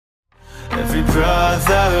every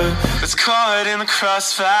brother that's caught in the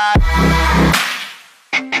crossfire.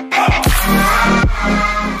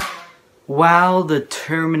 While the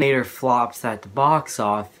Terminator flops at the box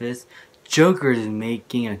office, Joker is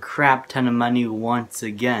making a crap ton of money once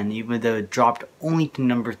again, even though it dropped only to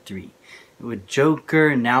number 3. With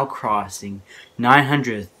Joker now crossing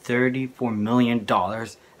 $934 million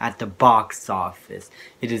at the box office.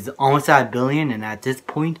 It is almost at $1 billion, and at this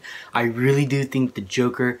point, I really do think the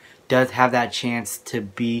Joker does have that chance to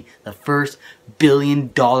be the first $1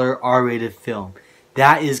 billion R-rated film.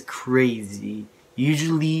 That is crazy.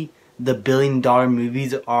 Usually, the $1 billion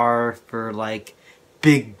movies are for like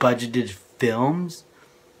big budgeted films,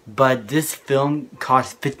 but this film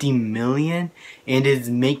cost $50 million and is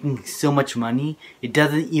making so much money. It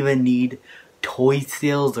doesn't even need toy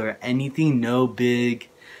sales or anything. No big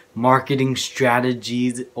marketing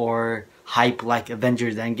strategies or hype like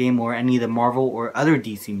Avengers Endgame or any of the Marvel or other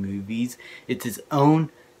DC movies. It's its own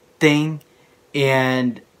thing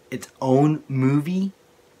and its own movie,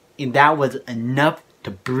 and that was enough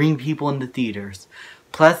to bring people into theaters.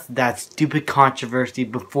 Plus that stupid controversy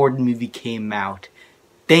before the movie came out.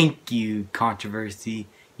 Thank you, controversy.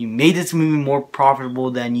 You made this movie more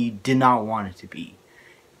profitable than you did not want it to be.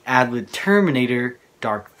 As with Terminator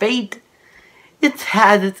Dark Fate, it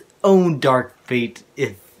has its own dark fate,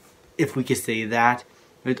 if we could say that.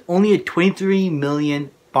 With only a $23 million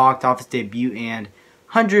box office debut and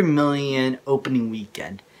 $100 million opening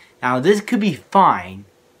weekend. Now this could be fine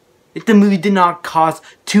if the movie did not cost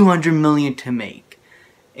 $200 million to make.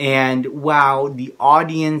 And while the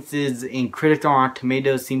audiences and critics on Rotten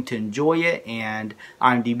Tomatoes seem to enjoy it, and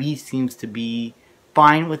IMDb seems to be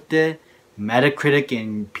fine with it, Metacritic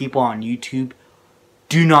and people on YouTube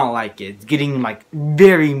do not like it. It's getting like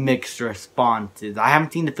very mixed responses. I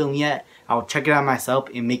haven't seen the film yet. I'll check it out myself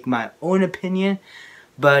and make my own opinion,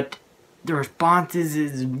 but the responses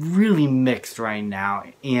is really mixed right now.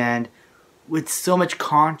 And with so much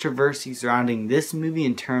controversy surrounding this movie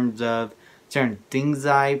in terms of certain things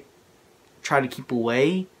I try to keep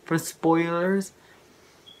away from spoilers,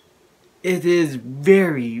 it is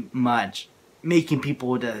very much making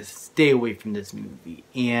people to stay away from this movie.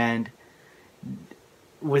 And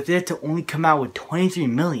with it to only come out with $23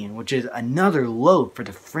 million, which is another low for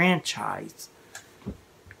the franchise,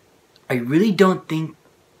 I really don't think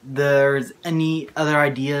there's any other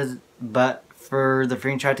ideas but for the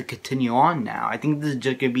franchise to continue on now. I think this is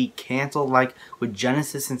just going to be cancelled like with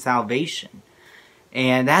Genesis and Salvation.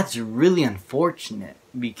 And that's really unfortunate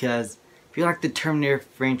because I feel like the Terminator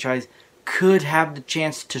franchise could have the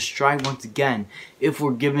chance to strike once again if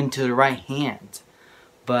we're given to the right hands.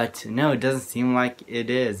 But no, it doesn't seem like it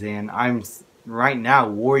is, and I'm right now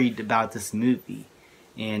worried about this movie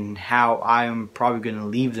and how I'm probably going to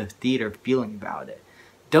leave the theater feeling about it.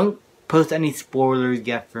 Don't post any spoilers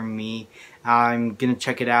yet from me. I'm going to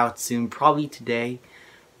check it out soon, probably today,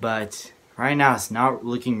 but right now it's not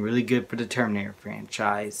looking really good for the Terminator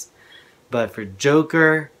franchise. But for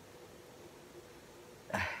Joker,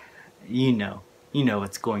 you know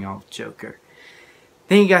what's going on with Joker.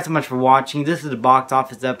 Thank you guys so much for watching. This is the box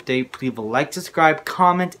office update. Please like, subscribe,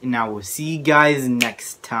 comment, and I will see you guys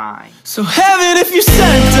next time. So heaven, if you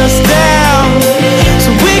sent us down,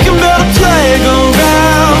 so